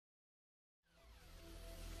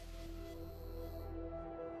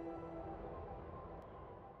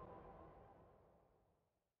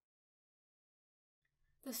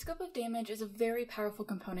The scope of damage is a very powerful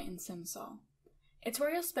component in Simsol. It's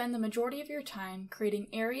where you'll spend the majority of your time creating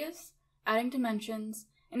areas, adding dimensions,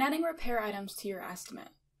 and adding repair items to your estimate.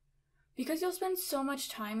 Because you'll spend so much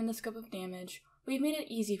time in the scope of damage, we've made it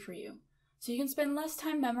easy for you, so you can spend less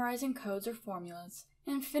time memorizing codes or formulas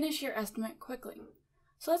and finish your estimate quickly.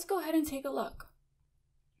 So let's go ahead and take a look.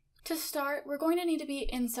 To start, we're going to need to be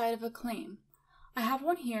inside of a claim. I have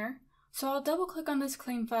one here, so I'll double click on this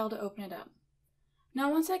claim file to open it up. Now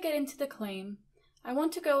once I get into the claim, I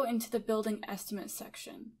want to go into the building estimate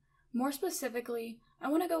section. More specifically, I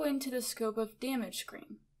want to go into the scope of damage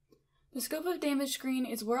screen. The scope of damage screen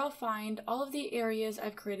is where I'll find all of the areas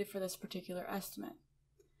I've created for this particular estimate.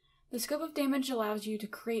 The scope of damage allows you to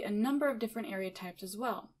create a number of different area types as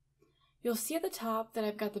well. You'll see at the top that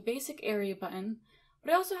I've got the basic area button,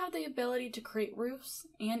 but I also have the ability to create roofs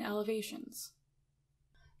and elevations.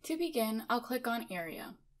 To begin, I'll click on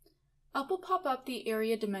area. Up will pop up the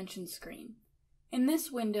area dimensions screen. In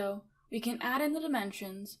this window, we can add in the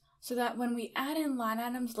dimensions so that when we add in line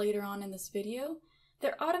items later on in this video,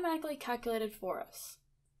 they're automatically calculated for us.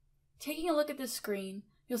 Taking a look at this screen,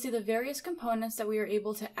 you'll see the various components that we are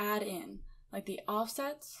able to add in, like the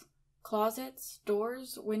offsets, closets,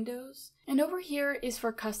 doors, windows, and over here is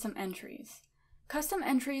for custom entries. Custom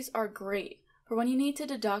entries are great for when you need to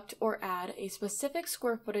deduct or add a specific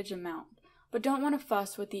square footage amount, but don't want to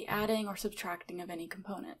fuss with the adding or subtracting of any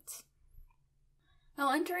components.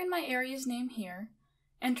 I'll enter in my area's name here,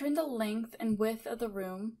 entering the length and width of the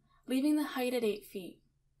room, leaving the height at 8 feet.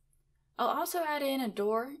 I'll also add in a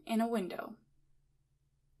door and a window.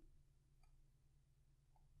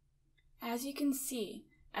 As you can see,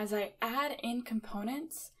 as I add in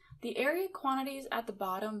components, the area quantities at the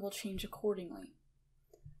bottom will change accordingly.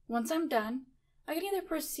 Once I'm done, I can either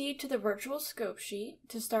proceed to the virtual scope sheet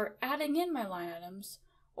to start adding in my line items,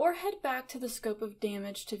 or head back to the scope of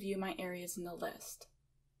damage to view my areas in the list.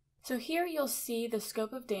 So here you'll see the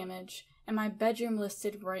scope of damage and my bedroom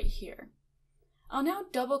listed right here. I'll now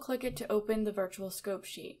double click it to open the virtual scope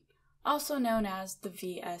sheet, also known as the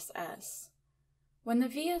VSS. When the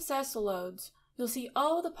VSS loads, you'll see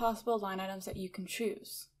all of the possible line items that you can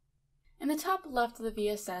choose. In the top left of the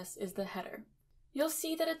VSS is the header. You'll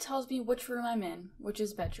see that it tells me which room I'm in, which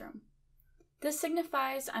is bedroom. This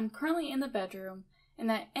signifies I'm currently in the bedroom and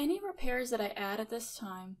that any repairs that I add at this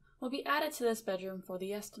time will be added to this bedroom for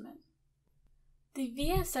the estimate. The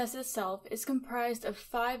VSS itself is comprised of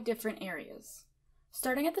 5 different areas.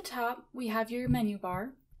 Starting at the top, we have your menu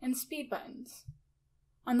bar and speed buttons.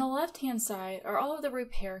 On the left-hand side are all of the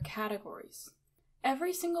repair categories.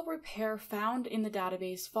 Every single repair found in the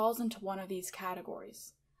database falls into one of these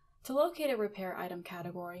categories. To locate a repair item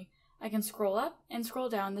category, I can scroll up and scroll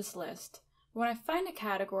down this list. When I find a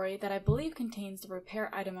category that I believe contains the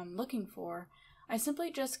repair item I'm looking for, I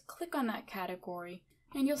simply just click on that category,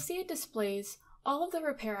 and you'll see it displays all of the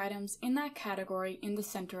repair items in that category in the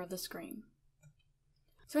center of the screen.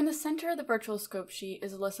 So in the center of the virtual scope sheet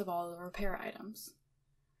is a list of all of the repair items.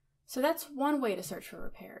 So that's one way to search for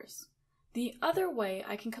repairs. The other way,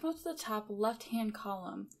 I can come up to the top left-hand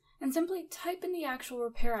column and simply type in the actual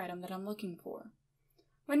repair item that I'm looking for.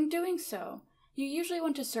 When doing so, you usually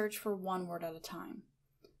want to search for one word at a time.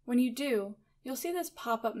 When you do, you'll see this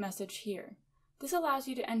pop-up message here. This allows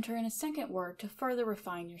you to enter in a second word to further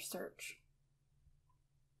refine your search.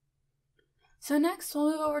 So next,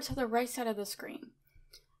 we'll move over to the right side of the screen.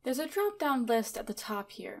 There's a drop-down list at the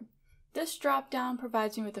top here. This drop-down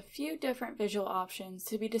provides me with a few different visual options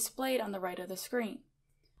to be displayed on the right of the screen.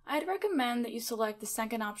 I'd recommend that you select the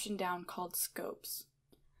second option down called Scopes.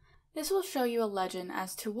 This will show you a legend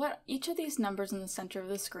as to what each of these numbers in the center of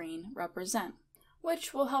the screen represent,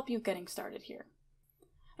 which will help you getting started here.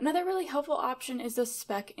 Another really helpful option is the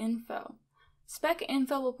Spec Info. Spec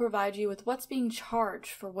Info will provide you with what's being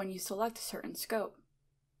charged for when you select a certain scope.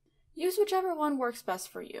 Use whichever one works best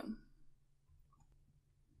for you.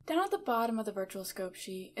 Down at the bottom of the virtual scope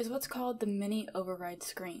sheet is what's called the Mini Override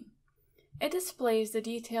screen. It displays the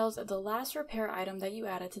details of the last repair item that you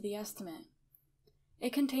added to the estimate.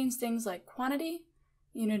 It contains things like quantity,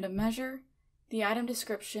 unit of measure, the item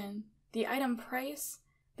description, the item price,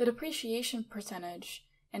 the depreciation percentage,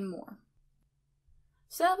 and more.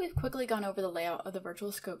 So that we've quickly gone over the layout of the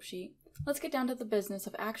virtual scope sheet, let's get down to the business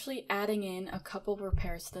of actually adding in a couple of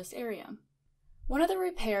repairs to this area. One of the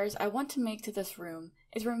repairs I want to make to this room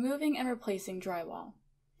is removing and replacing drywall.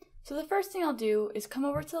 So the first thing I'll do is come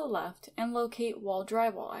over to the left and locate wall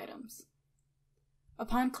drywall items.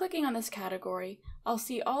 Upon clicking on this category, I'll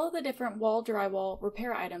see all of the different wall drywall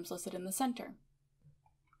repair items listed in the center.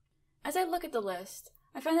 As I look at the list,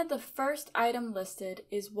 I find that the first item listed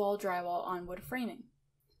is wall drywall on wood framing.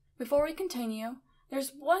 Before we continue,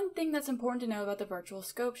 there's one thing that's important to know about the virtual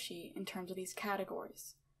scope sheet in terms of these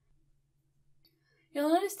categories.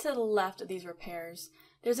 You'll notice to the left of these repairs,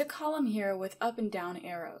 there's a column here with up and down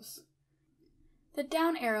arrows. The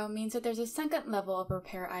down arrow means that there's a second level of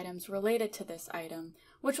repair items related to this item,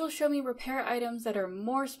 which will show me repair items that are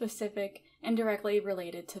more specific and directly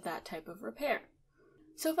related to that type of repair.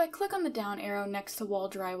 So if I click on the down arrow next to wall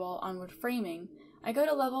drywall on wood framing, I go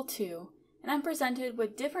to level 2, and I'm presented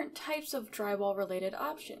with different types of drywall related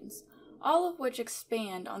options, all of which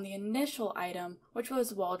expand on the initial item, which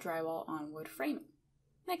was wall drywall on wood framing.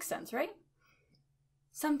 Makes sense, right?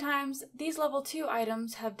 Sometimes these level 2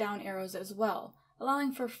 items have down arrows as well,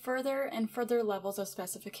 allowing for further and further levels of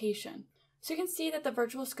specification. So you can see that the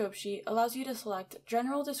virtual scope sheet allows you to select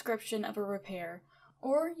general description of a repair,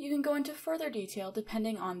 or you can go into further detail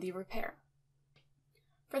depending on the repair.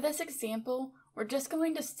 For this example, we're just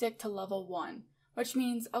going to stick to level 1, which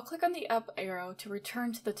means I'll click on the up arrow to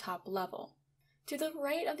return to the top level. To the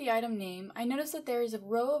right of the item name, I notice that there is a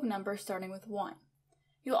row of numbers starting with 1.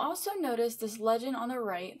 You'll also notice this legend on the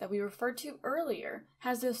right that we referred to earlier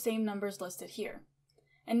has those same numbers listed here.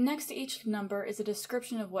 And next to each number is a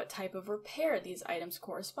description of what type of repair these items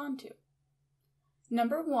correspond to.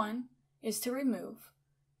 Number 1 is to remove,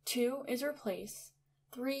 2 is replace,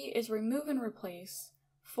 3 is remove and replace,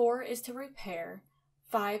 4 is to repair,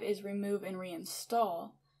 5 is remove and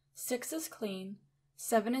reinstall, 6 is clean,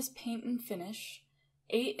 7 is paint and finish,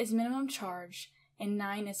 8 is minimum charge, and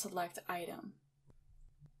 9 is select item.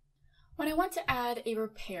 When I want to add a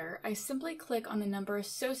repair, I simply click on the number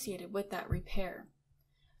associated with that repair.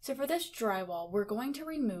 So for this drywall, we're going to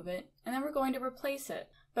remove it, and then we're going to replace it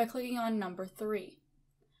by clicking on number 3.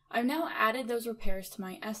 I've now added those repairs to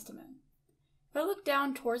my estimate. If I look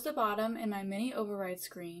down towards the bottom in my mini override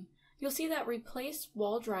screen, you'll see that replace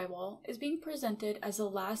wall drywall is being presented as the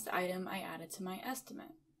last item I added to my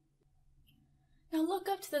estimate. Now look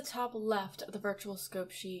up to the top left of the virtual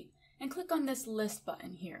scope sheet and click on this list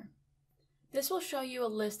button here. This will show you a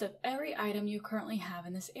list of every item you currently have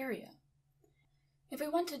in this area. If we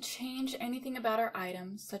want to change anything about our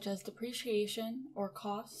items, such as depreciation or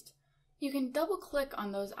cost, you can double-click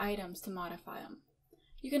on those items to modify them.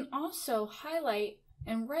 You can also highlight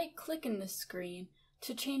and right-click in this screen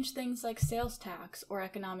to change things like sales tax or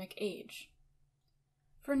economic age.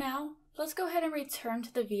 For now, let's go ahead and return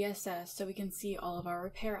to the VSS so we can see all of our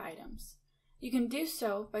repair items. You can do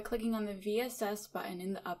so by clicking on the VSS button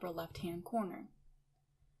in the upper left-hand corner.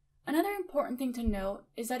 Another important thing to note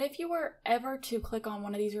is that if you were ever to click on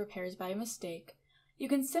one of these repairs by mistake, you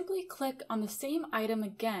can simply click on the same item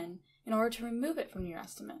again in order to remove it from your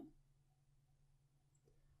estimate.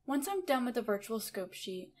 Once I'm done with the virtual scope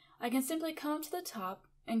sheet, I can simply come up to the top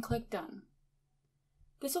and click Done.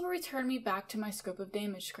 This will return me back to my scope of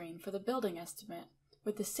damage screen for the building estimate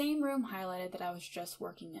with the same room highlighted that I was just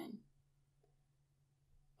working in.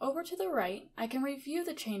 Over to the right, I can review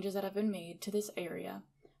the changes that have been made to this area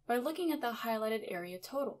by looking at the highlighted area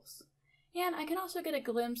totals, and I can also get a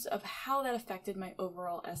glimpse of how that affected my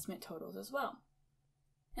overall estimate totals as well.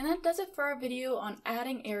 And that does it for our video on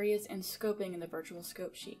adding areas and scoping in the virtual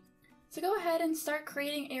scope sheet. So go ahead and start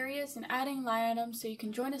creating areas and adding line items so you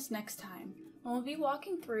can join us next time when we'll be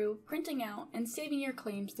walking through, printing out, and saving your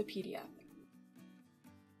claims to PDF.